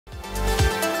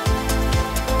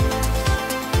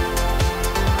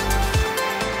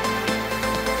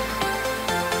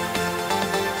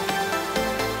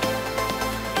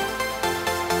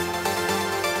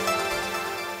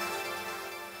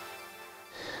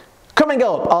Coming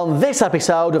up on this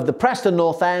episode of the Preston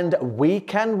North End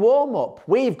Weekend Warm-Up,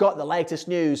 we've got the latest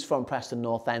news from Preston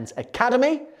North End's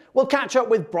Academy. We'll catch up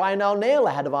with Brian O'Neill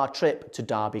ahead of our trip to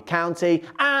Derby County,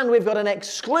 and we've got an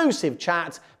exclusive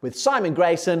chat with Simon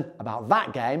Grayson about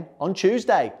that game on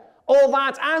Tuesday. All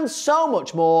that and so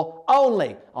much more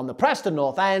only on the Preston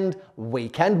North End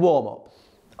Weekend Warm-Up.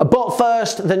 But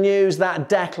first, the news that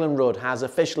Declan Rudd has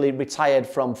officially retired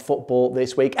from football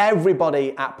this week.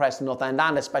 Everybody at Preston North End,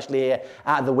 and especially here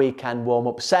at the Weekend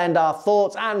Warm-Up, send our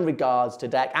thoughts and regards to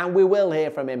Dec, and we will hear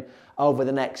from him over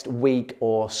the next week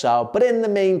or so. But in the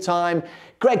meantime,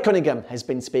 Greg Cunningham has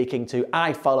been speaking to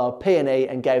I Follow P&E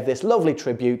and gave this lovely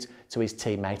tribute to his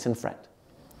teammate and friend.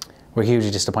 We're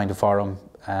hugely disappointed for him.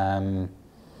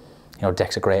 You know,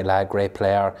 Dec's a great lad, great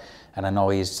player, and I know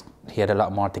he had a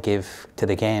lot more to give to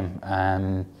the game.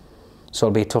 So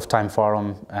it'll be a tough time for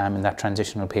him in that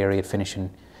transitional period, finishing,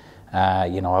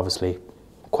 you know, obviously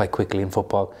quite quickly in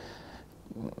football.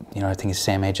 You know, I think he's the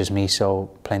same age as me, so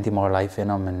plenty more life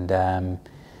in him, and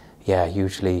yeah,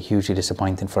 hugely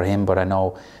disappointing for him. But I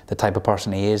know the type of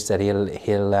person he is, that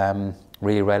he'll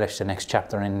really relish the next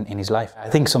chapter in his life. I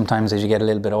think sometimes as you get a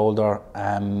little bit older,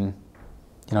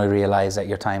 you know, you realise that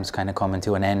your time's kind of coming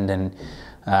to an end, and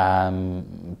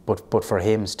but for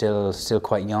him, still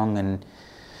quite young, and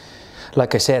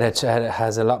like I said, it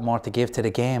has a lot more to give to the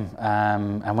game,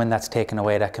 and when that's taken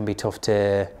away, that can be tough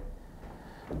to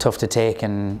take,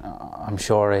 and I'm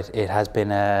sure it has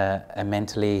been a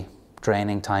mentally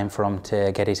draining time for him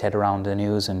to get his head around the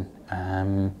news,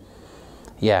 and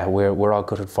yeah, we're all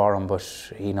gutted for him, but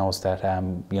he knows that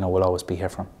you know, we'll always be here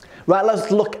for him. Right, let's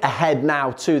look ahead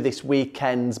now to this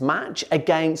weekend's match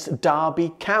against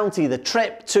Derby County, the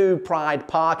trip to Pride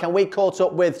Park, and we caught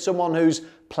up with someone who's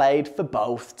played for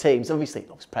both teams. Obviously, he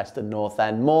loves Preston North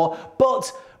End more,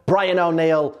 but Brian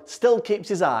O'Neill still keeps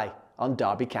his eye on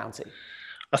Derby County.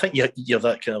 I think you're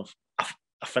that kind of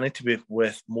affinity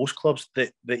with most clubs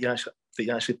that you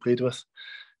actually played with,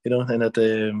 you know, and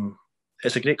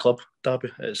it's a great club,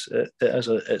 Derby. It's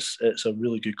a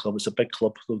really good club. It's a big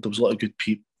club. There was a lot of good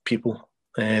people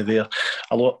there.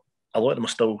 A lot of them are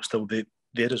still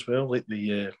there as well. Like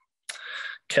the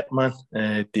kit man,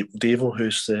 Davo,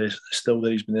 who's still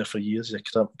there. He's been there for years. He's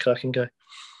a cracking guy.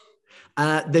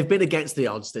 They've been against the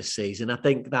odds this season. I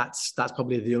think that's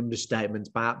probably the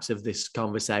understatement, perhaps, of this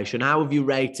conversation. How have you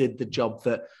rated the job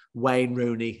that Wayne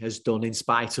Rooney has done in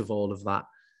spite of all of that?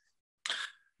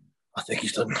 I think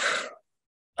he's done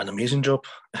an amazing job.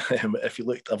 If you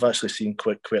looked, I've actually seen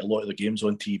quite a lot of the games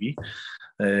on TV.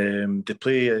 They've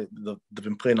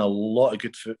been playing a lot of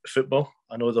good football.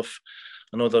 I know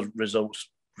their results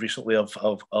recently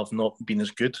have not been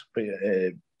as good, but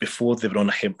before they were on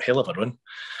a hell of a run.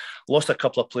 Lost a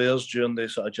couple of players during the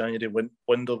sort of January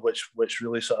window, which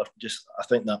really sort of just, I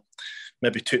think that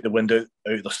maybe took the wind out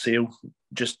of their sail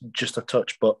just a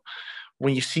touch. But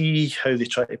when you see how they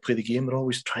try to play the game, they're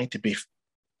always trying to be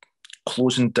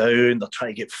closing down, they're trying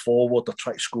to get forward, they're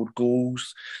trying to score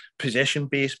goals,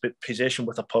 possession-based, but possession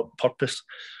with a purpose.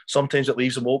 Sometimes it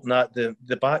leaves them open at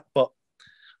the back, but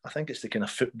I think it's the kind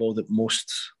of football that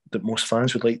most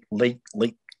fans would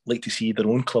like to see their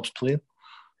own clubs playing.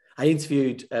 I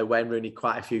interviewed Wayne Rooney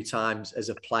quite a few times as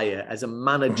a player. As a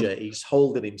manager, he's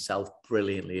holding himself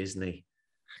brilliantly, isn't he?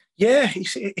 Yeah,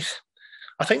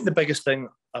 I think the biggest thing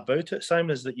about it,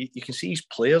 Simon, is that you can see his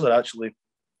players are actually,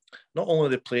 not only are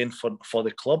they playing for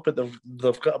the club, but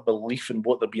they've got a belief in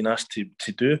what they're being asked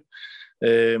to do.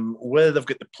 Whether they've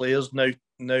got the players now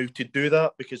to do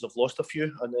that, because they've lost a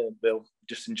few, and well,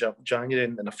 just in January,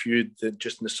 and a few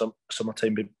just in the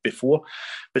summertime before.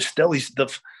 But still,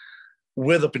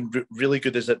 where they've been really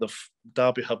good is that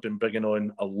Derby have been bringing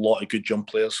on a lot of good young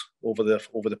players over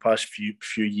the past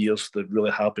few years. They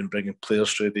really have been bringing players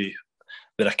through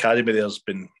their academy. There's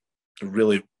been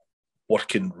really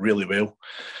working really well.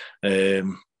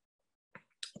 To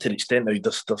the extent now,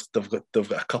 they've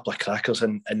got a couple of crackers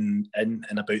in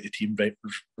about the team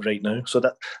right now. So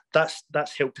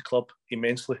that's helped the club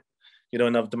immensely. You know,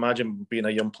 and I'd imagine being a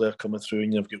young player coming through,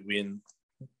 and you've got Wayne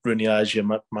Rooney as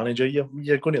your manager,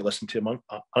 you're going to listen to him,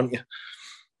 aren't you?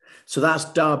 So that's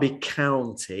Derby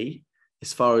County.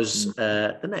 As far as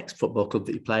the next football club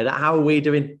that you played at, how are we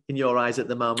doing in your eyes at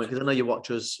the moment? Because I know you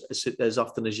watch us as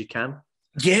often as you can.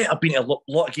 Yeah, I've been to a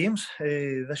lot of games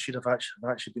this year. I've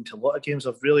actually been to a lot of games.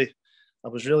 I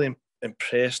was really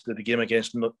impressed with the game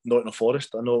against Nottingham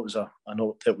Forest. I know it was a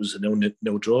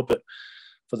 0-0 draw, but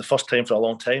for the first time for a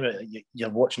long time, you're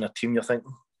watching a team, you're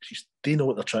thinking, they know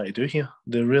what they're trying to do here.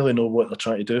 They really know what they're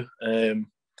trying to do.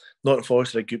 Nottingham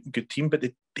Forest are a good team, but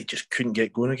they just couldn't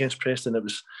get going against Preston.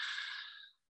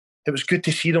 it was good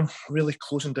to see them really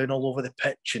closing down all over the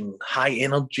pitch and high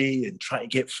energy and trying to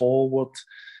get forward.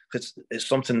 It's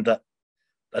something that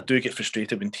I do get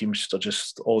frustrated when teams are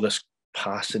just all this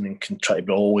passing and can try to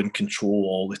be all in control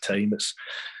all the time.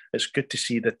 It's good to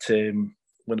see that when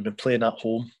they've been playing at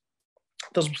home,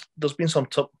 there's been some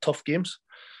tough games.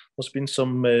 There's been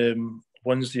some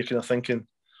ones that you're kind of thinking,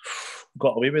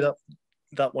 got away with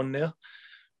that one there.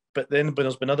 But then when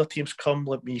there's been other teams come,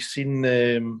 like we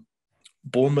seen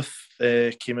Bournemouth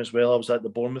came as well. I was at the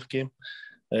Bournemouth game.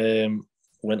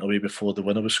 Went away before the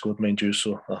winner was scored, mind you,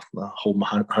 so I hold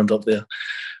my hand up there.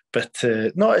 But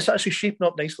no, it's actually shaping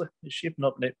up nicely. It's shaping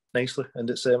up nicely, and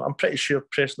it's. I'm pretty sure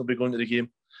Preston will be going to the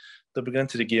game. They'll be going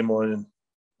to the game on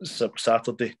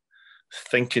Saturday,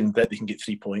 thinking that they can get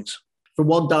 3 points. From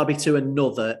one derby to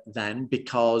another, then,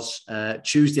 because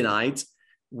Tuesday night,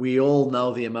 we all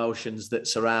know the emotions that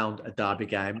surround a derby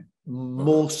game.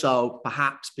 More so,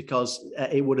 perhaps, because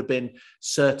it would have been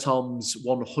Sir Tom's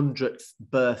 100th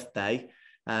birthday.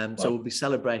 So we'll be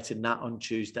celebrating that on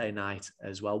Tuesday night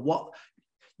as well. What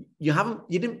you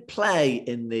didn't play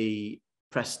in the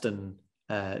Preston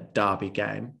derby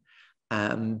game,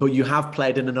 but you have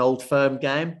played in an Old Firm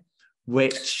game,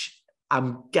 which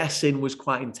I'm guessing was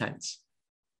quite intense.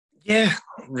 Yeah,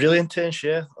 really intense.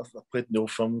 Yeah, I've played no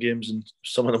Firm games, and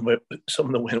some of them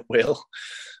went well,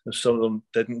 and some of them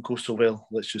didn't go so well.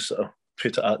 Let's just sort of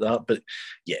put it at that. But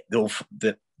yeah,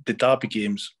 the derby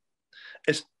games,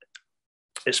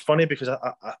 it's funny because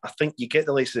I think you get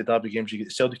the likes of the derby games, you get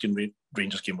the Celtic and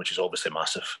Rangers game, which is obviously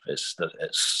massive. It's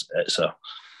a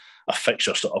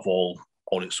fixture sort of all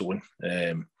on its own.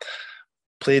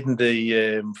 Played in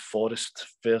the Forest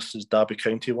versus Derby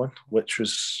County one, which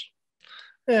was.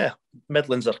 Yeah,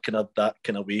 Midlands are kind of that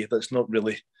kind of way. They're not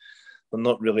really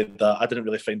that. I didn't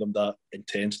really find them that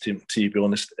intense, to be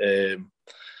honest.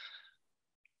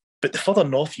 But the further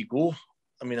north you go,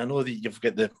 I mean, I know that you've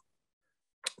got the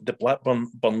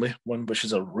Blackburn-Burnley one, which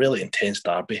is a really intense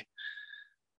derby.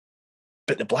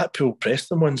 But the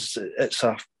Blackpool-Preston ones, it's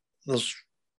a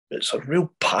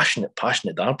real passionate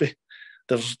derby.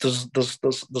 There's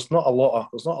not a lot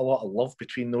of love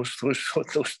between those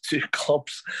two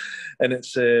clubs, and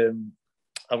it's.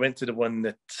 I went to the one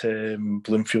at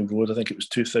Bloomfield Road. I think it was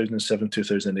 2007,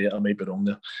 2008. I might be wrong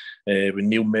there. When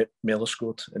Neil Mellor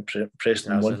scored and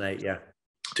Preston won. 2008, yeah.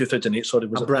 2008. Sorry,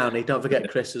 was and it? Brownie. Don't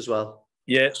forget Chris as well.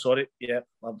 Yeah, sorry. Yeah,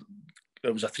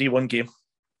 it was a 3-1 game.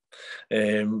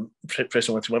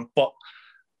 Preston went to win, but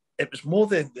it was more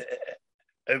the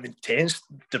intense.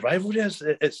 The rivalry is.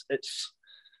 It's.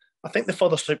 I think the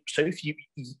further south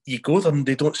you go, then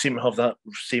they don't seem to have that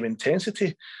same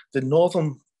intensity. The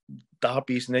northern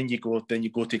derbies, and then you go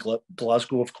to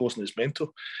Glasgow, of course, and it's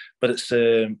mental. But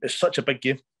it's such a big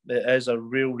game. It is a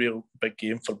real big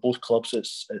game for both clubs.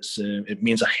 It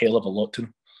means a hell of a lot to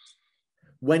them.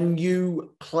 When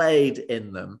you played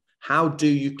in them, how do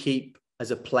you keep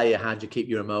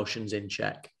your emotions in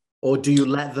check, or do you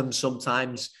let them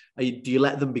sometimes? Do you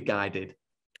let them be guided?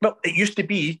 Well, it used to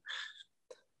be.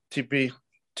 To be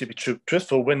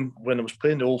truthful, when I was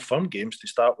playing the Old Firm games to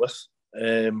start with,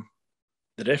 the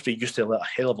referee used to let a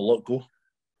hell of a lot go.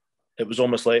 It was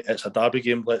almost like it's a derby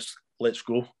game. Let's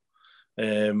go.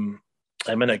 I'm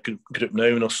in a group now,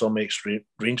 and there's some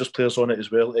ex-Rangers players on it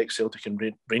as well, ex-Celtic and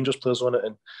Rangers players on it,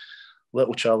 and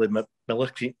little Charlie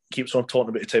Miller keeps on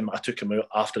talking about the time I took him out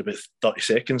after about 30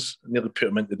 seconds, nearly put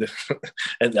him into the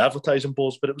advertising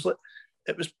boards, but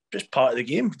it was just part of the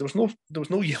game. There was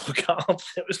no yellow cards.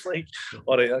 It was like,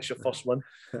 all right, that's your first one.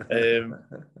 And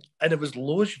it was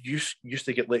loads used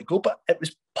to get let go, but it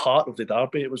was part of the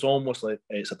derby. It was almost like,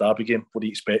 hey, it's a derby game. What do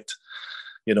you expect?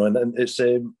 You know, and it's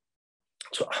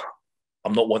so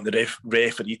I'm not wanting the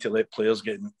referee to let players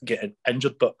get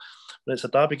injured, but when it's a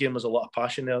derby game, there's a lot of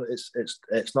passion there.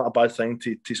 It's not a bad thing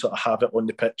to sort of have it on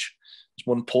the pitch. It's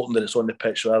more important that it's on the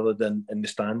pitch rather than in the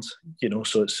stands. You know,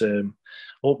 so it's. I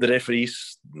hope the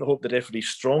referee's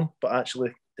strong, but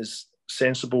actually is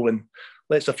sensible and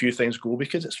lets a few things go,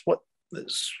 because it's what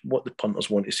the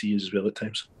punters want to see as well at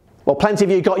times. Well, plenty of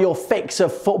you got your fix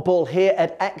of football here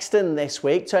at Exton this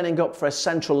week, turning up for a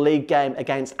Central League game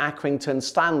against Accrington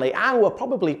Stanley, and were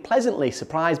probably pleasantly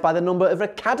surprised by the number of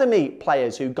academy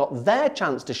players who got their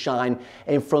chance to shine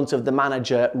in front of the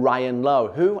manager Ryan Lowe,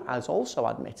 who has also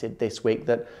admitted this week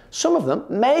that some of them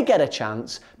may get a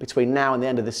chance between now and the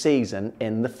end of the season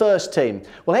in the first team.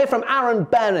 We'll hear from Aaron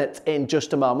Bennett in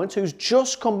just a moment, who's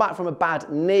just come back from a bad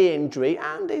knee injury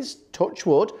and is, touch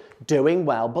wood, doing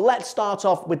well. But let's start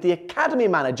off with the academy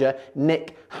manager,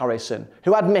 Nick Harrison,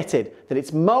 who admitted that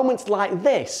it's moments like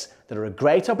this that are a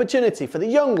great opportunity for the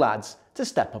young lads to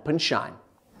step up and shine.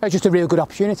 It's just a real good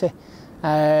opportunity.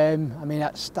 I mean,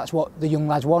 that's what the young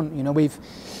lads want. You know, we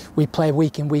play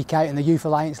week in, week out in the Youth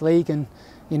Alliance League, and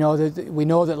you know, we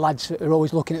know that lads are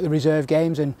always looking at the reserve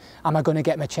games and am I going to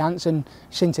get my chance? And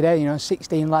seen today, you know,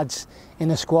 16 lads in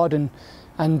the squad, and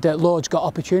loads got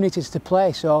opportunities to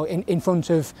play. So in front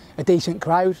of a decent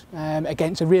crowd,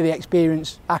 against a really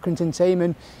experienced Accrington team,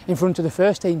 and in front of the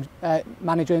first team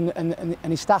manager and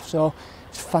his staff. So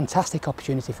it's a fantastic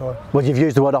opportunity for him. Well, you've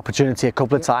used the word opportunity a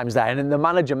couple of times there, and the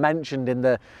manager mentioned in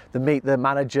the Meet the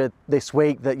Manager this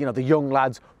week that, you know, the young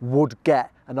lads would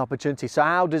get an opportunity. So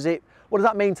what does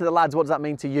that mean to the lads? What does that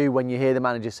mean to you when you hear the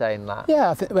manager saying that?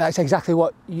 Yeah, I think that's exactly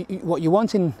what you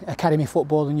want in academy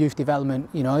football and youth development.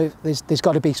 You know, there's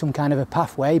got to be some kind of a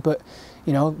pathway, but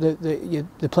you know,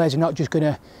 the players are not just going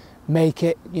to make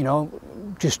it, you know,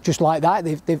 just like that.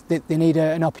 They need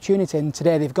an opportunity, and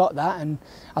today they've got that. And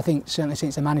I think certainly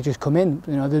since the manager's come in,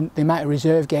 you know, the amount of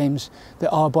reserve games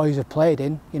that our boys have played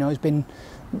in, you know, has been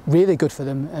really good for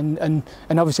them. And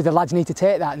obviously the lads need to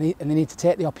take that, and they need to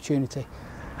take the opportunity.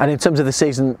 And in terms of the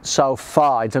season so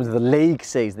far, in terms of the league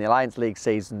season, the Alliance League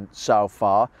season so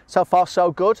far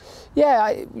so good?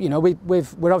 Yeah, you know,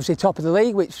 we're obviously top of the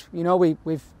league, which, you know, we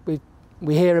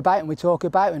hear about and we talk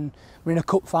about, and we're in a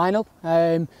cup final.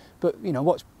 But you know,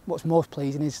 what's most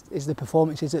pleasing is the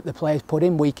performances that the players put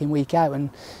in, week out.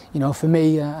 And you know, for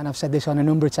me, and I've said this on a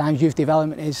number of times, youth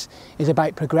development is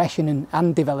about progression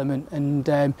and development.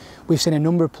 And we've seen a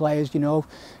number of players, you know,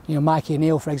 Mikey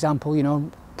O'Neill, for example, you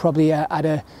know, probably had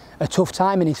a tough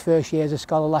time in his first year as a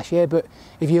scholar last year, but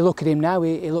if you look at him now,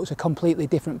 he looks a completely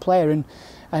different player, and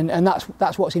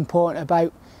that's what's important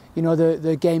about, you know,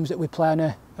 the games that we play on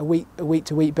a week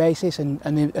to week basis, and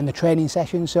the training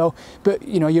sessions. So, but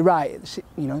you know, you're right.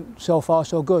 You know, so far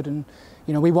so good, and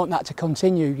you know, we want that to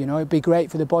continue. You know, it'd be great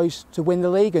for the boys to win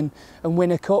the league and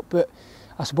win a cup, but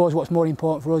I suppose what's more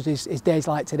important for us is days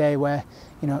like today, where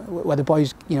you know, where the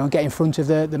boys, you know, get in front of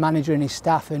the manager and his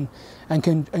staff and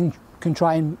can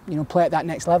try and, you know, play at that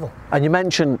next level. And you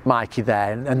mentioned Mikey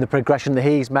there and the progression that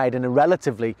he's made in a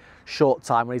relatively short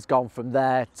time when he's gone from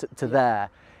there to there.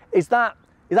 Is that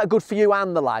good for you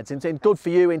and the lads? Good for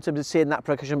you in terms of seeing that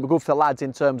progression, but good for the lads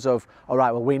in terms of, all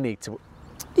right, well, we need to.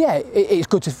 Yeah, it's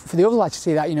good for the other lads to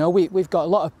see that. You know, we've got a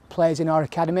lot of players in our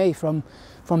academy from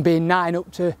being 9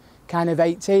 up to kind of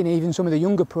 18, even some of the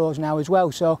younger pros now as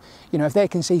well. So, you know, if they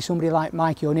can see somebody like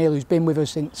Mikey O'Neill, who's been with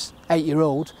us since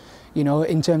 8-year-old, you know,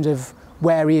 in terms of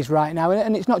where he is right now,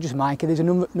 and it's not just Mikey, there's a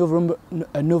number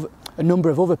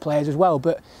of other players as well,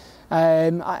 but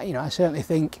I certainly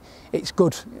think it's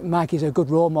good. Mikey's a good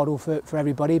role model for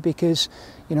everybody, because,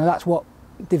 you know, that's what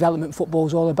development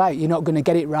football's all about. You're not going to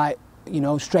get it right, you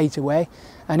know, straight away,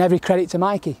 and every credit to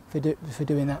Mikey for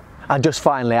doing that. And just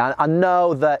finally, I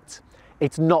know that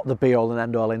it's not the be-all and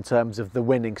end-all in terms of the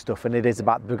winning stuff, and it is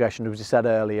about the progression, as you said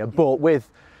earlier, but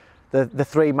with the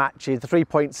 3 matches, the 3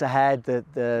 points ahead,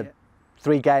 the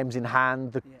 3 games in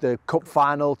hand, the cup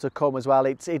final to come as well,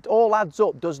 it all adds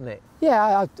up, doesn't it?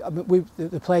 Yeah,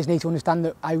 the players need to understand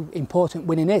that how important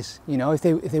winning is. You know, if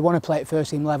they want to play at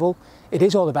first team level, it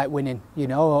is all about winning. You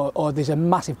know, or there's a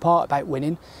massive part about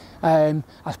winning. I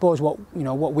suppose what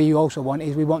we also want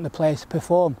is we want the players to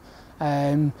perform,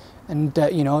 you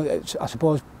know, I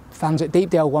suppose fans at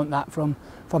Deepdale want that from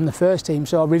the first team.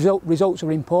 So results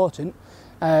are important.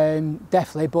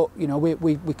 Definitely, but you know,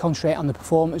 we concentrate on the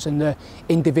performance and the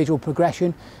individual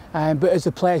progression. But as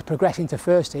the players progress into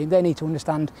first team, they need to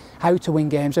understand how to win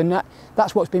games, and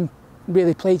that's what's been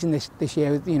really pleasing this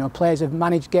year. You know, players have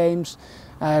managed games.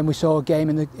 We saw a game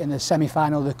in the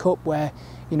semi-final of the cup where,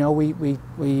 you know,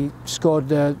 we scored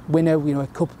the winner, you know, a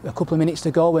couple of minutes to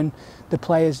go, and the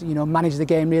players, you know, managed the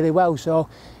game really well. So,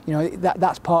 you know,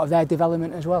 that's part of their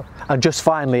development as well. And just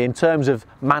finally, in terms of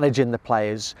managing the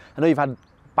players, I know you've had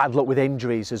bad luck with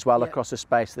injuries as well across the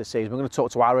space of the season. We're going to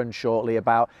talk to Aaron shortly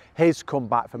about his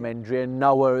comeback from injury, and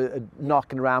Noah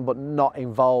knocking around but not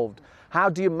involved. How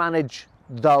do you manage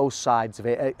those sides of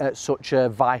it at such a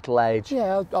vital age?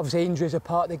 Yeah, obviously injuries are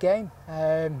part of the game.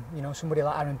 You know, somebody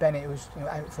like Aaron Bennett, who was, you know,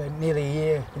 out for nearly a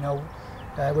year, you know,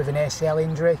 with an ACL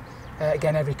injury.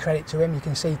 Again, every credit to him. You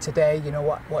can see today, you know,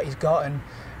 what he's got, and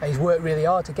he's worked really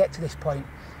hard to get to this point.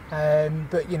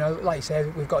 But you know, like I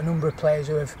said, we've got a number of players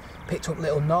who have picked up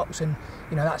little knocks, and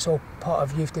you know, that's all part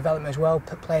of youth development as well.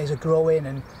 Players are growing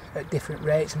and at different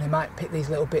rates, and they might pick these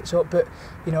little bits up. But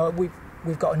you know,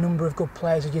 we've got a number of good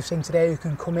players, as you've seen today, who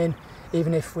can come in,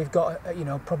 even if we've got, you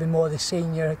know, probably more of the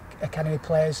senior academy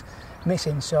players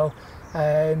missing. So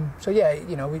yeah,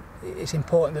 you know, it's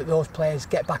important that those players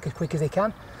get back as quick as they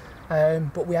can.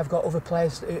 But we have got other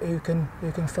players who can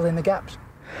fill in the gaps.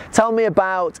 Tell me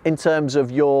about, in terms of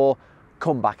your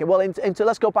comeback. Well,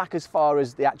 let's go back as far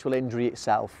as the actual injury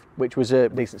itself, which was a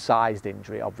decent sized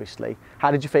injury, obviously.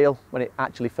 How did you feel when it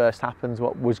actually first happened?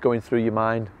 What was going through your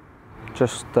mind?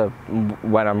 Just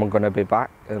when I'm going to be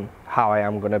back and how I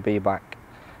am going to be back.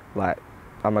 Like,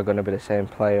 am I going to be the same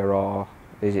player, or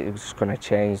is it just going to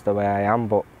change the way I am?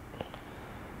 But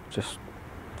just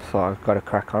thought I've got to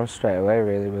crack on straight away,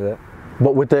 really, with it.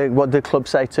 What did the club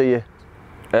say to you?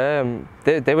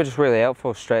 They were just really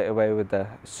helpful straight away with the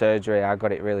surgery. I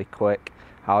got it really quick.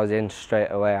 I was in straight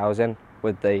away. I was in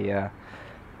with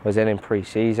in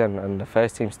pre-season, and the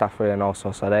first team staff were in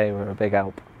also, so they were a big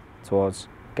help towards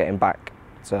getting back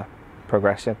to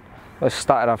progressing. I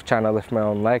started off trying to lift my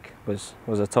own leg, was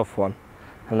a tough one,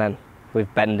 and then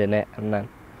with bending it, and then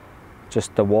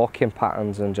just the walking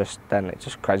patterns, and then it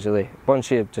just gradually,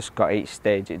 once you just got each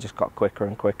stage, it just got quicker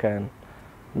and quicker, and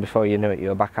before you knew it, you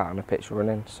were back out on the pitch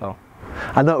running. So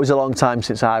I know it was a long time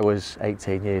since I was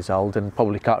 18 years old, and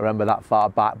probably can't remember that far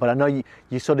back, but I know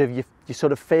you sort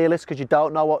of fearless because you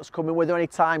don't know what's coming. Were there any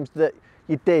times that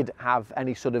you did have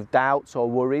any sort of doubts or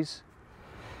worries?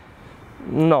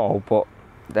 No, but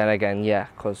then again, yeah,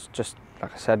 because just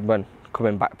like I said, when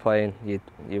coming back playing,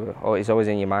 it's always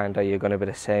in your mind, are you going to be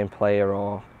the same player,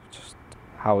 or just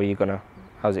how's it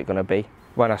going to be?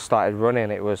 When I started running,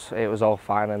 it was all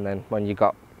fine, and then when you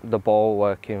got the ball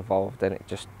work involved, then it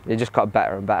just got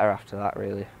better and better after that,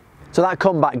 really. So that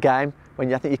comeback game,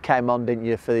 when I think you came on, didn't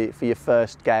you, for your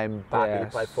first game back? Yeah, you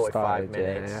played 45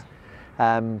 minutes.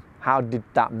 Yeah. How did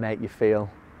that make you feel?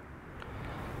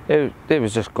 It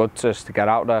was just good just to get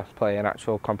out there, play an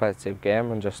actual competitive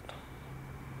game, and just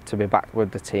to be back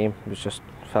with the team. It just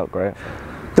felt great.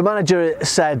 The manager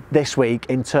said this week,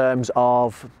 in terms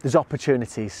of there's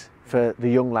opportunities for the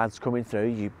young lads coming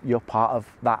through. You're part of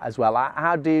that as well.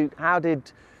 How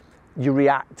did you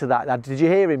react to that? Did you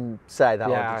hear him say that?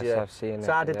 Yeah, or did I've seen it.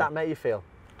 So how did that make you feel?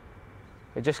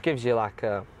 It just gives you like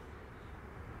a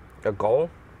goal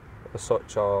as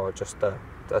such, or just a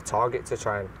target to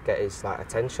try and get his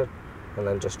attention, and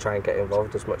then just try and get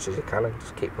involved as much as you can and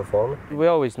just keep performing. We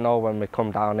always know when we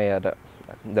come down here that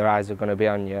their eyes are going to be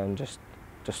on you, and just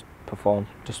perform,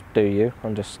 just do you,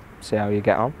 and just see how you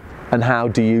get on. And how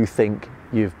do you think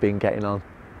you've been getting on?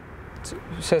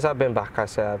 Since I've been back, I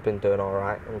say I've been doing all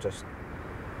right, and just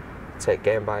take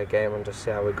game by game and just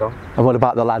see how we go. And what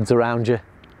about the lads around you?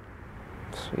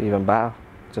 It's even better.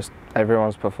 Just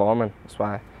everyone's performing. That's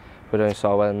why we're doing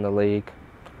so well in the league,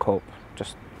 cup,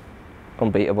 just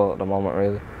unbeatable at the moment,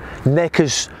 really. Nick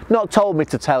has not told me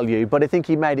to tell you, but I think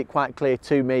he made it quite clear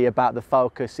to me about the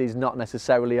focus is not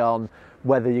necessarily on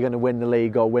whether you're going to win the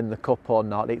league or win the cup or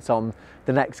not. It's on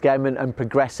the next game and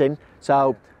progressing.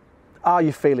 So are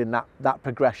you feeling that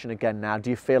progression again now? Do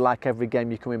you feel like every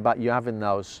game you're coming back, you're having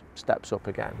those steps up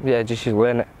again? Yeah, just you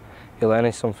learn it. You're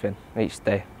learning something each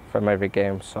day from every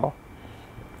game, so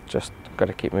just got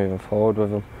to keep moving forward with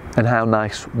them. And how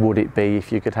nice would it be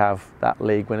if you could have that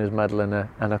league winners medal and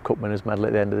a cup winners medal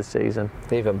at the end of the season?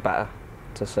 Even better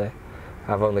to say.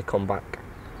 I've only come back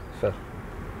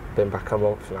been back a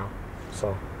month now,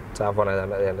 so to have one of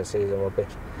them at the end of the season would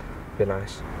be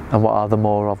nice. And what are the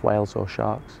more of, Wales or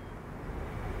Sharks?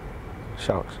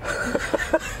 Sharks.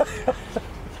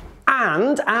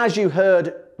 And as you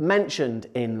heard mentioned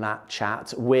in that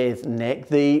chat with Nick,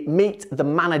 the Meet the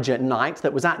Manager night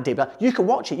that was at Dibba, you can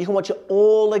watch it. You can watch it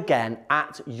all again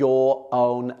at your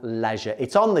own leisure.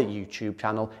 It's on the YouTube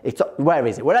channel. Where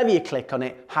is it? Wherever you click on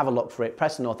it, have a look for it.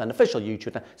 Preston North End official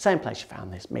YouTube. Same place you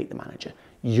found this, Meet the Manager.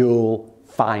 You'll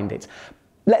find it.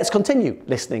 Let's continue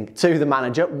listening to the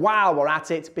manager while we're at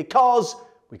it, because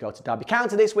we go to Derby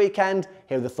County this weekend.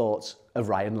 Here are the thoughts of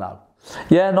Ryan Lowe.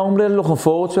 Yeah, no, I'm really looking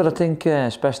forward to it. I think,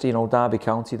 especially, Derby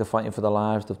County, they're fighting for their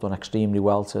lives. They've done extremely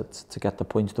well to get the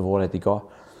points they've already got.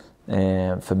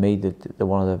 For me, they're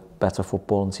one of the better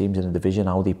footballing teams in the division.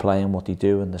 How they play and what they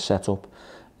do and the setup.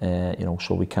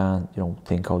 So we can't,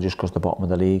 think, just because the bottom of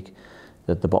the league,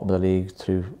 the bottom of the league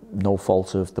through no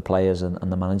fault of the players and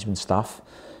the management staff,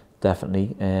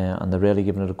 definitely. And they're really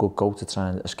giving it a good go to try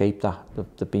and escape that.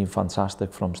 They've been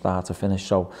fantastic from start to finish.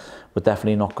 So we're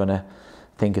definitely not going to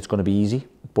think it's going to be easy,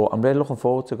 but I'm really looking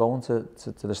forward to going to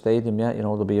the stadium. Yeah,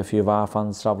 there'll be a few of our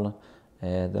fans travelling.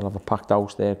 They'll have a packed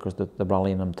house there because they're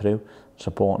rallying them through,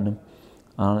 supporting them.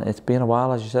 And it's been a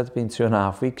while, as you said, it's been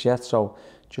 2.5 weeks yet, so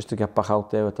just to get back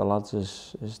out there with the lads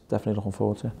is definitely looking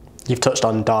forward to. You've touched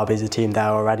on Derby as a team there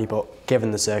already, but given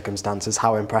the circumstances,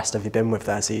 how impressed have you been with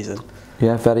their season?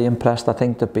 Yeah, very impressed. I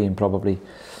think they've been probably,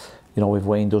 if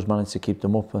Wayne does manage to keep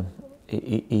them up, and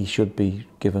he should be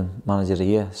given manager of the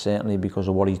year, certainly because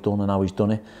of what he's done and how he's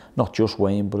done it. Not just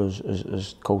Wayne, but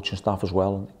as coach and staff as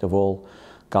well. They've all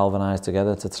galvanised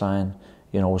together to try and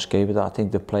you know, escape with that. I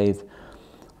think they played,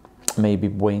 maybe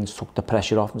Wayne's took the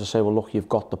pressure off and to say, well, look, you've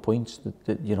got the points,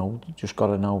 you know, you just got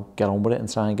to now get on with it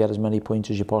and try and get as many points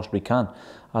as you possibly can.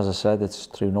 As I said, it's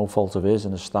through no fault of his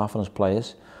and his staff and his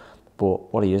players,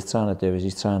 but what he is trying to do is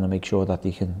he's trying to make sure that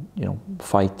he can, you know,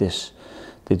 fight this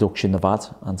deduction they've had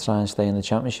and try and stay in the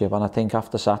Championship. And I think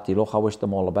after Saturday, look, I wish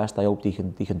them all the best. I hope they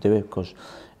can do it, because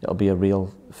it'll be a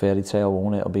real fairy tale,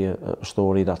 won't it? It'll be a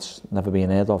story that's never been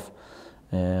heard of,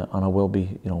 and I will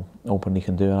be, you know, hoping they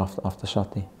can do it after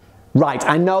Saturday. Right,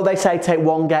 I know they say take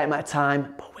one game at a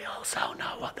time, but we also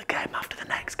know what the game after the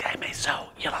next game is, so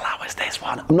you'll allow us this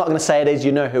one. I'm not going to say it is,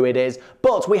 you know who it is,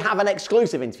 but we have an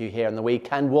exclusive interview here in the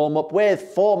weekend warm-up with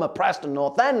former Preston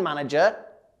North End manager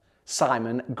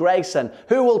Simon Grayson,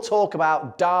 who will talk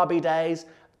about Derby days,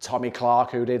 Tommy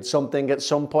Clark, who did something at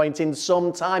some point in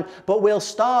some time. But we'll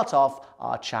start off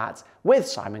our chat with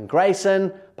Simon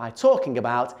Grayson by talking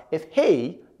about if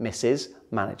he misses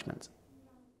management.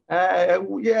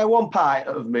 Yeah, one part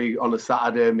of me on a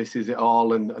Saturday misses it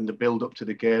all, and the build up to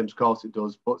the games, of course it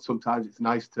does, but sometimes it's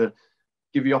nice to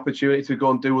give you opportunity to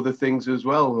go and do other things as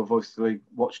well. I've obviously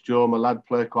watched Joe, my lad,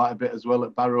 play quite a bit as well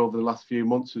at Barrow over the last few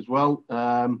months as well.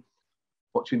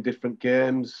 Watching different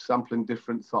games, sampling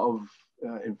different sort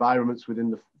of environments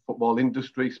within the football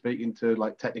industry, speaking to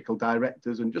like technical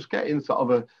directors, and just getting sort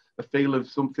of a feel of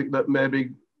something that maybe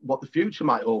what the future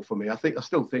might hold for me. I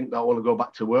still think that I want to go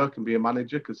back to work and be a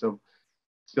manager, because I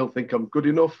still think I'm good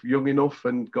enough, young enough,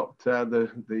 and got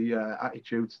the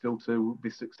attitude still to be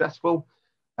successful.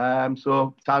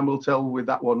 So time will tell with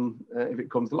that one if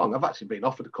it comes along. I've actually been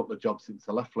offered a couple of jobs since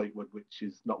I left Fleetwood, which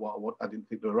is not what I want. I didn't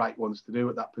think they were the right ones to do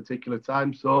at that particular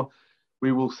time. So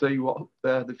we will see what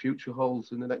the future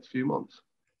holds in the next few months.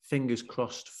 Fingers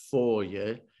crossed for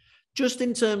you. Just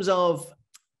in terms of,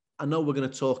 I know we're going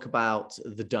to talk about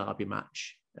the Derby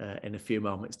match in a few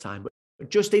moments' time, but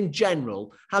just in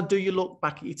general, how do you look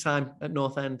back at your time at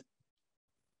North End?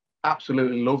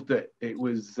 Absolutely loved it. It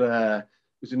was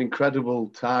an incredible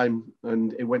time,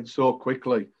 and it went so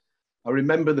quickly. I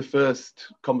remember the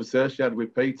first conversation I had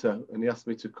with Peter, and he asked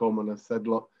me to come, and I said,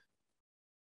 look,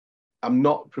 I'm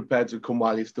not prepared to come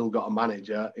while you've still got a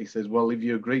manager. He says, well, if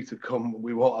you agree to come,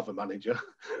 we won't have a manager.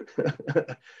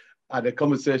 I had a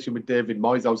conversation with David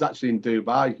Moyes. I was actually in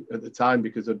Dubai at the time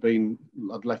because I'd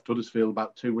left Huddersfield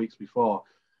about 2 weeks before,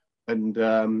 and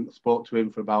spoke to him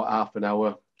for about half an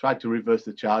hour. Tried to reverse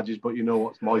the charges, but you know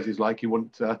what Moyes is like. He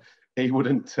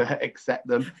wouldn't accept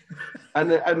them.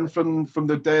 And from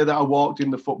the day that I walked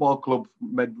in the football club,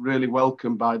 made really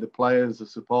welcomed by the players, the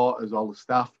supporters, all the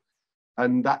staff.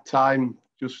 And that time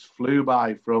just flew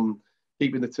by, from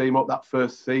keeping the team up that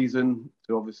first season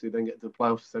to obviously then get to the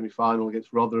playoff semi-final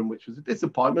against Rotherham, which was a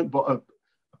disappointment, but a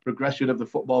progression of the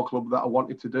football club that I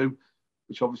wanted to do,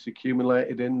 which obviously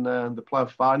accumulated in the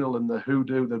playoff final and the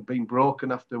hoodoo that had been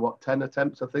broken after, 10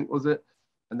 attempts, I think, was it?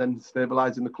 And then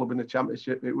stabilising the club in the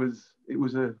Championship. It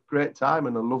was a great time,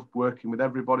 and I loved working with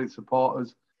everybody,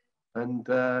 supporters. And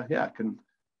I can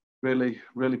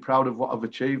really proud of what I've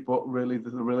achieved, but really the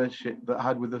relationship that I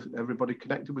had with everybody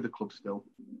connected with the club still.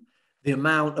 The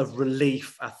amount of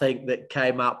relief, I think, that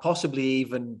came out, possibly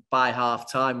even by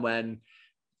half-time, when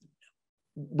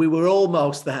we were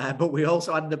almost there, but we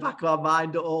also had in the back of our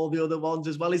mind all the other ones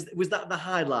as well. Was that the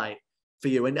highlight for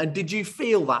you? And did you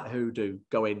feel that hoodoo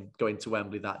going to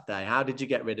Wembley that day? How did you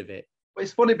get rid of it? Well,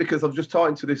 it's funny because I was just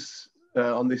talking to this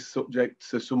on this subject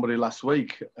to somebody last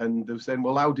week, and they were saying,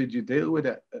 well, how did you deal with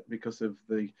it? Because of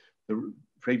the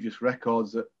previous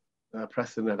records that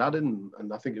Preston had had, and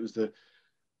I think it was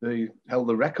they held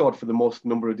the record for the most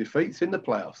number of defeats in the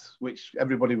playoffs, which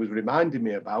everybody was reminding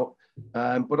me about.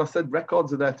 But I said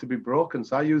records are there to be broken,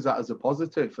 so I use that as a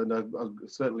positive, and I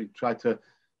certainly tried to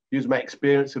use my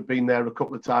experience of being there a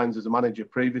couple of times as a manager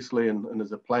previously and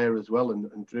as a player as well,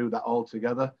 and drew that all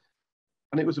together.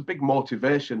 And it was a big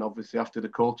motivation, obviously, after the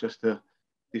Colchester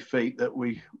defeat, that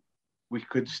we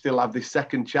could still have this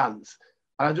second chance.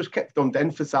 And I just kept on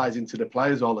emphasising to the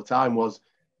players all the time was,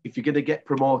 if you're going to get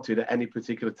promoted at any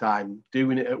particular time,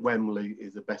 doing it at Wembley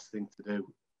is the best thing to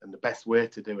do and the best way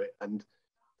to do it. And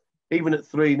even at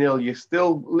 3-0, you're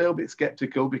still a little bit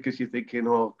sceptical because you're thinking,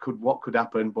 what could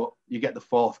happen? But you get the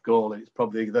fourth goal, and it's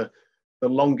probably the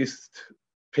longest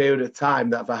period of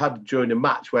time that I've had during a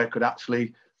match where I could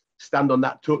actually stand on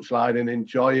that touchline and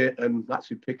enjoy it, and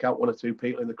actually pick out one or two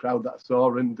people in the crowd that I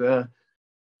saw and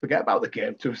forget about the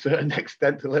game to a certain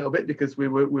extent a little bit, because we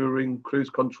were in cruise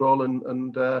control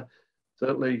and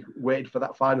certainly waited for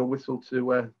that final whistle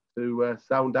to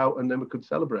sound out, and then we could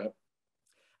celebrate.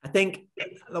 I think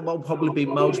that will probably be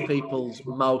most people's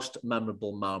most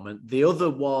memorable moment. The other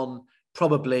one,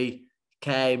 probably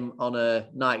came on a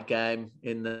night game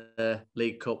in the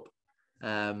League Cup,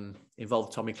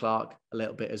 involved Tommy Clark a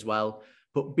little bit as well.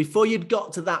 But before you'd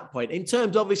got to that point, in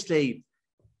terms, obviously,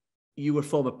 you were a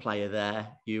former player there,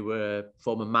 you were a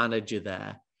former manager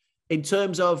there. In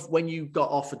terms of when you got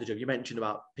offered the job, you mentioned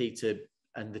about Peter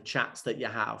and the chats that you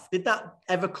have. Did that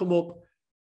ever come up?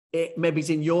 Maybe it's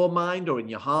in your mind or in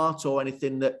your heart or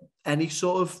anything, that any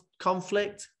sort of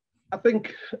conflict? I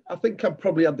think I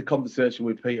probably had the conversation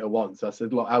with Peter once. I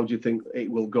said, look, how do you think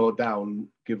it will go down,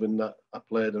 given that I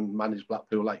played and managed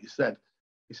Blackpool, like you said?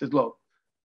 He said, look,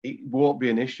 it won't be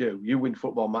an issue. You win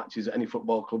football matches at any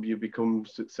football club, you become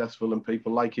successful and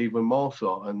people like you even more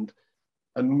so. And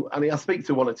I speak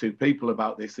to one or two people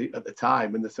about this at the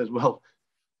time, and they says, well,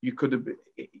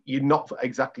 you're not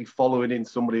exactly following in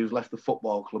somebody who's left the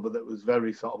football club, but that was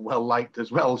very sort of well liked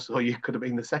as well. So you could have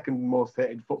been the second most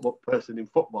hated football person in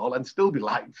football and still be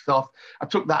liked. So I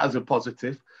took that as a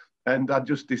positive, and I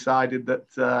just decided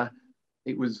that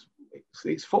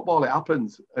it's football. It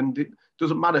happens, and it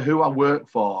doesn't matter who I work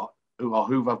for or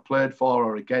who I've played for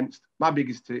or against. My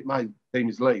team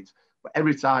is Leeds, but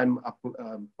every time I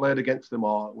played against them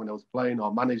or when I was playing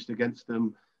or managed against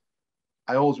them,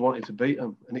 I always wanted to beat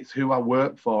them, and it's who I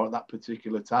work for at that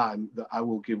particular time that I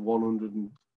will give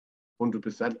 100%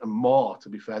 and more, to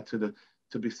be fair,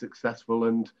 to be successful,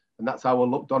 and that's how I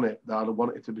looked on it. That I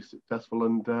wanted to be successful,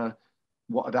 and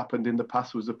what had happened in the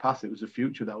past was the past. It was the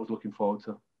future that I was looking forward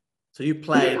to. So you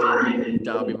played in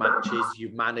derby matches,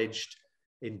 you've managed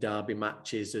in derby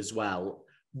matches as well.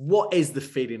 What is the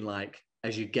feeling like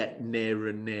as you get nearer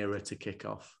and nearer to kick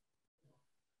off?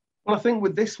 Well, I think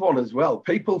with this one as well,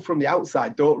 people from the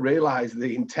outside don't realise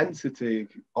the intensity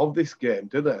of this game,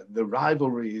 do they? The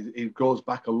rivalry, it goes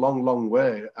back a long, long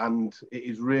way, and it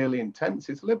is really intense.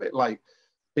 It's a little bit like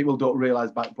people don't realise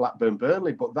about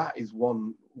Blackburn-Burnley, but that is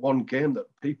one game that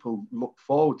people look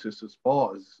forward to as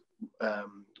supporters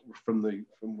from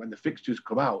when the fixtures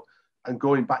come out. And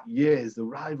going back years, the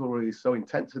rivalry is so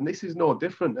intense, and this is no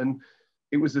different. And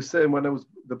it was the same when I was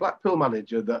the Blackpool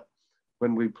manager, that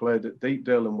when we played at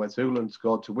Deepdale and Wes Hewland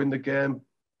scored to win the game,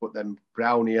 but then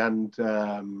Brownie and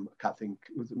I can't think,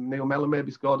 was it Neil Mellor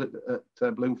maybe scored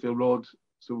at Bloomfield Road.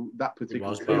 So that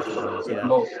particular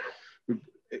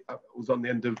it was on the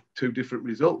end of two different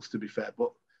results, to be fair.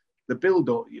 But the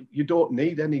build-up, you don't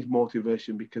need any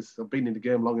motivation, because I've been in the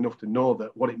game long enough to know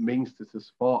that what it means to the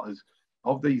supporters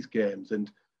of these games. And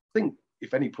I think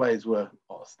if any players were,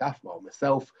 or staff or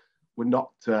myself, were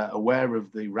not aware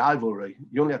of the rivalry,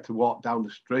 you only had to walk down the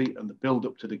street and the build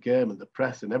up to the game and the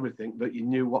press and everything, that you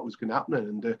knew what was going to happen.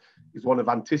 And it's one of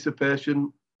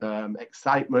anticipation,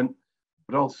 excitement,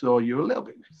 but also you're a little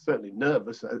bit certainly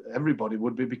nervous. Everybody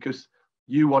would be, because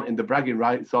you wanting the bragging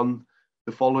rights on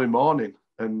the following morning.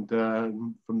 And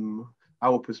from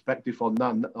our perspective on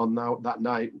that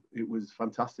night, it was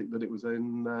fantastic that it was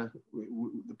in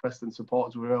the Preston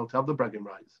supporters were able to have the bragging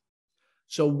rights.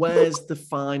 So where's the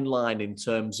fine line in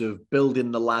terms of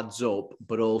building the lads up,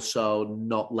 but also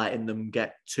not letting them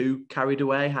get too carried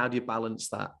away? How do you balance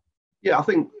that? Yeah, I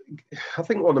think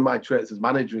one of my traits as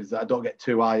manager is that I don't get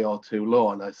too high or too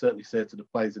low. And I certainly say to the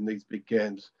players in these big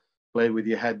games, play with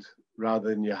your head rather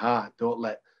than your heart. Don't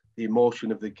let the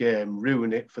emotion of the game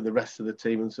ruin it for the rest of the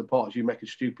team and supporters. You make a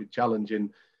stupid challenge in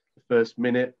the first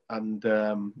minute and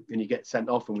you get sent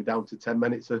off and we're down to 10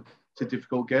 minutes. It's a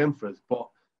difficult game for us. But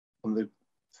on the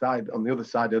other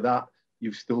side of that,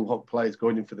 you've still got players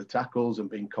going in for the tackles and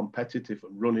being competitive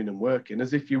and running and working,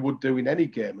 as if you would do in any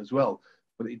game as well.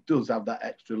 But it does have that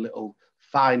extra little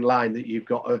fine line that you've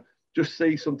got to just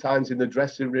see sometimes in the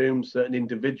dressing room, certain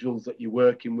individuals that you're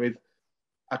working with.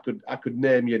 I could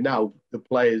name you now the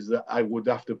players that I would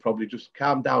have to probably just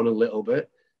calm down a little bit,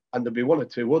 and there'd be one or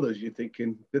two others you're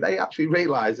thinking, do they actually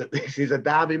realise that this is a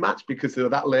derby match, because they're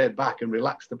that laid back and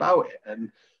relaxed about it?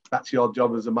 And that's your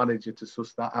job as a manager, to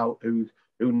suss that out, who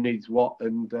needs what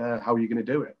and how you're going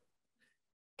to do it.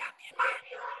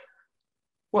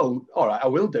 Well, all right, I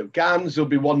will do. Gans will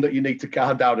be one that you need to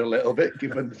calm down a little bit,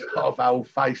 given sort of how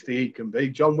feisty he can be.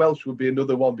 John Welsh would be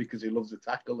another one, because he loves the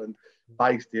tackle and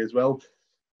feisty as well.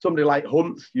 Somebody like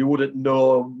Hunts, you wouldn't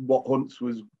know what Hunts'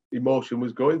 emotion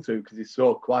was going through, because he's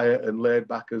so quiet and laid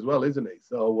back as well, isn't he?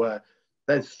 So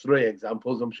there's three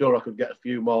examples. I'm sure I could get a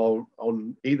few more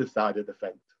on either side of the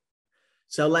fence.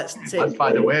 So let's take... And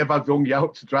by the way, I've hung you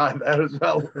out to dry there as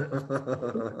well.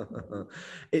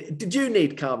 Did you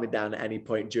need calming down at any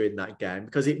point during that game?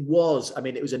 Because it was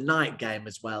a night game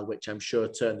as well, which I'm sure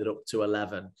turned it up to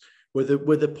 11. Were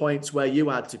the points where you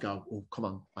had to go, oh, come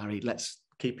on, Barry, let's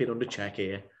keep it under check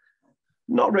here?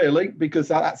 Not really, because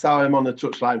that's how I'm on the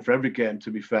touchline for every game,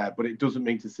 to be fair. But it doesn't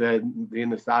mean to say the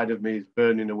inner side of me is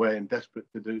burning away and desperate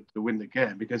to win the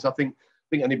game. Because I think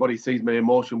anybody sees my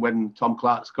emotion when Tom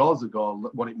Clark scores a goal,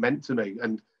 what it meant to me.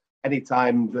 And any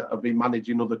time that I've been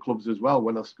managing other clubs as well,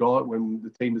 when the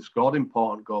team has scored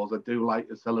important goals, I do like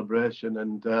a celebration.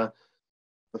 And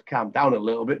I've calmed down a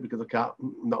little bit because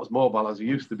I'm not as mobile as I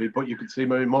used to be. But you could see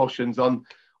my emotions on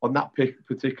that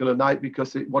particular night,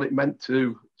 because what it meant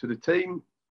to the team,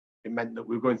 it meant that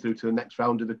we were going through to the next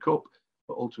round of the cup,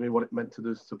 but ultimately what it meant to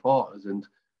the supporters. And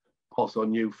also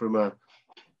knew from a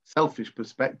selfish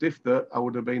perspective that I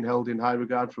would have been held in high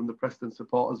regard from the Preston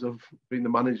supporters of being the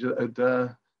manager that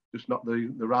had just knocked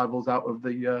the rivals out of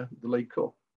the League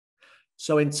Cup.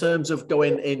 So in terms of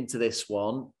going into this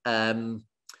one,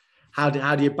 how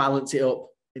do you balance it up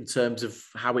in terms of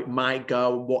how it might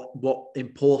go, what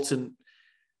important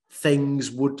things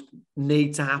would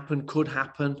need to happen, could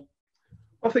happen?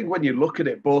 I think when you look at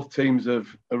it, both teams are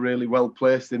really well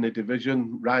placed in the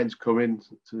division. Ryan's come in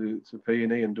to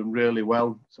P&E and done really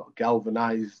well, sort of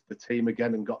galvanised the team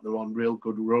again and got them on real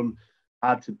good run.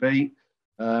 Hard to beat.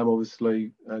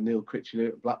 Obviously, Neil Critchley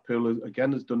at Blackpool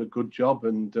again has done a good job.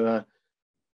 And the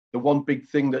one big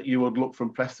thing that you would look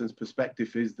from Preston's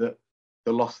perspective is that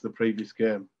they lost the previous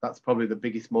game. That's probably the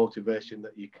biggest motivation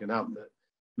that you can have. That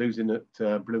losing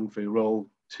at Bloomfield Road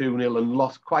 2-0 and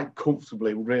lost quite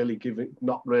comfortably,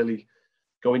 not really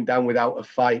going down without a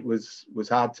fight was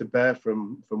hard to bear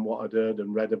from what I'd heard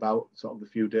and read about sort of a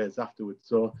few days afterwards.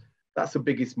 So that's the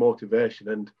biggest motivation.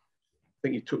 And I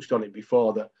think you touched on it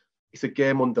before, that it's a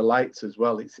game under lights as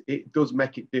well. It does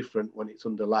make it different when it's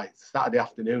under lights. Saturday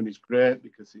afternoon is great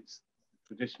because it's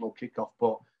traditional kickoff,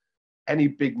 but any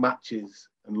big matches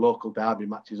and local derby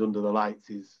matches under the lights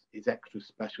is extra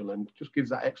special and just gives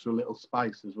that extra little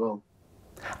spice as well.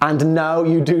 And no,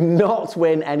 you do not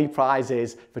win any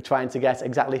prizes for trying to guess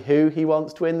exactly who he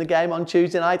wants to win the game on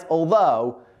Tuesday night,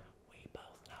 although we both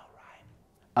know,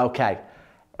 right? Okay,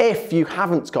 if you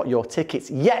haven't got your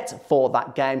tickets yet for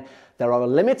that game, there are a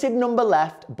limited number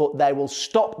left, but they will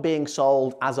stop being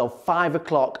sold as of 5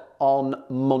 o'clock on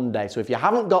Monday. So if you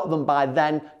haven't got them by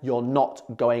then, you're not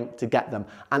going to get them.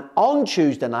 And on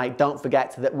Tuesday night, don't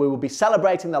forget that we will be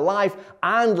celebrating the life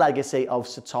and legacy of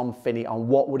Sir Tom Finney on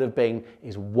what would have been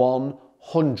his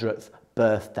 100th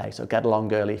birthday. So get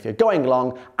along early if you're going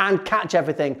along, and catch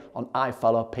everything on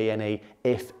iFollow P&E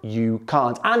if you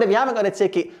can't. And if you haven't got a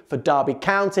ticket for Derby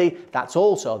County, that's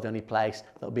also the only place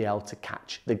that'll be able to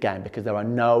catch the game, because there are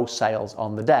no sales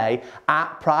on the day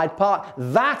at Pride Park.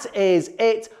 That is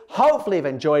it. Hopefully you've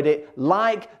enjoyed it.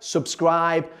 Like,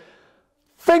 subscribe,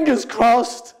 fingers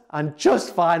crossed, and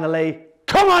just finally,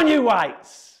 come on you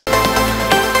Whites!